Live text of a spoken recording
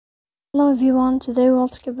Hello everyone, today we'll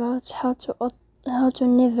talk about how to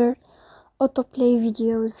never autoplay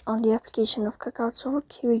videos on the application of Kakao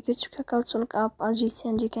Talk. Here we go to Kakao Talk app, as you see,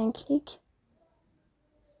 and you can click.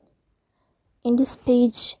 In this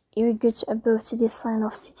page, here we go to above to the sign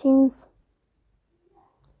of settings.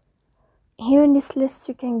 Here in this list,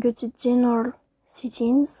 you can go to general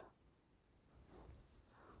settings.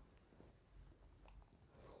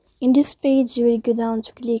 In this page, you will go down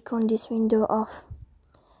to click on this window of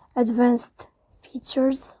advanced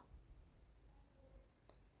features.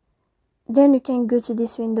 Then you can go to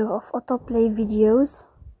this window of autoplay videos,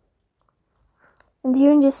 and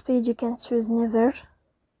here in this page you can choose never,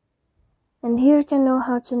 and here you can know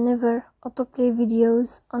how to never autoplay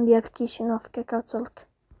videos on the application of Kakao Talk.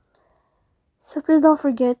 So please don't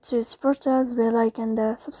forget to support us by like and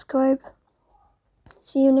subscribe.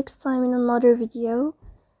 See you next time in another video,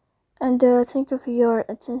 and thank you for your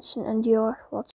attention and your watching.